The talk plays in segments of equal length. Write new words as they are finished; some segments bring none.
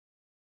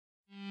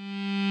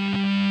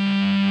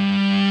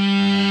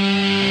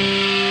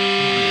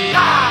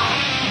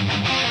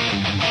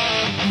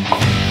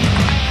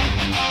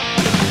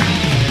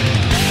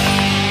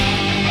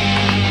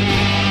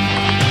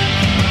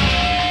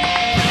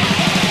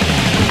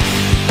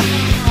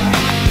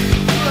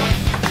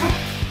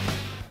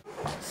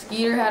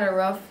BAJR had a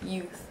rough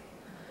youth.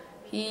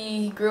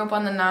 He grew up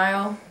on the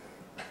Nile,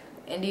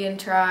 Indian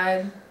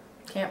tribe,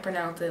 can't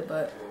pronounce it,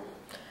 but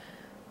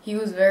he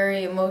was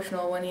very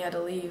emotional when he had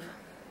to leave.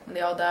 When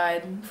they all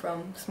died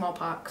from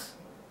smallpox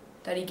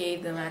that he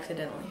gave them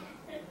accidentally.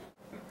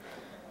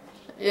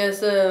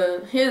 Yes,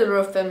 he had a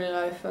rough family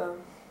life.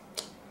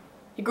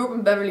 He grew up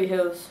in Beverly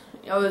Hills.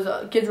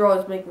 Kids were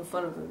always making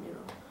fun of him, you know.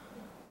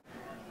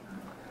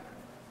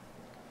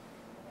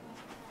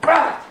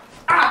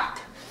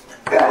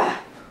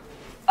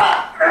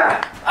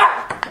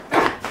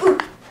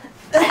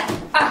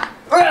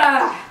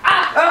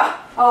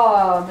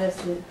 Oh, I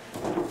missed it.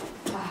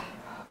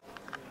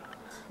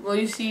 Well,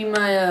 you see,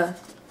 my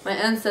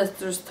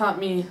ancestors taught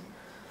me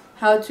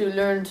how to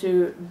learn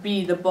to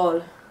be the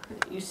ball.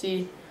 You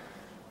see,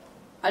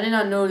 I did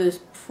not know this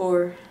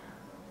before,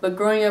 but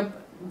growing up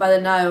by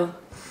the Nile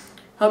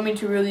helped me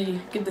to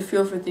really get the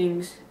feel for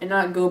things and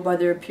not go by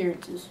their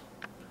appearances.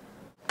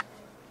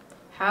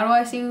 How do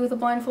I see with a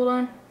blindfold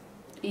on?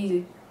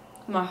 Easy.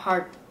 My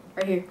heart.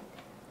 Right here.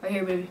 Right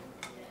here, baby.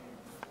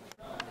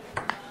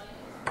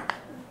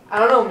 I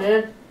don't know,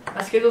 man.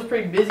 My schedule's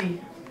pretty busy.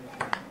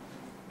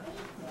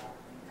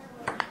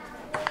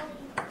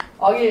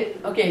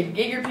 Okay,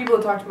 get your people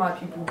to talk to my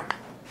people.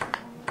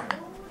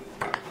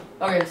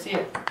 Okay, see ya.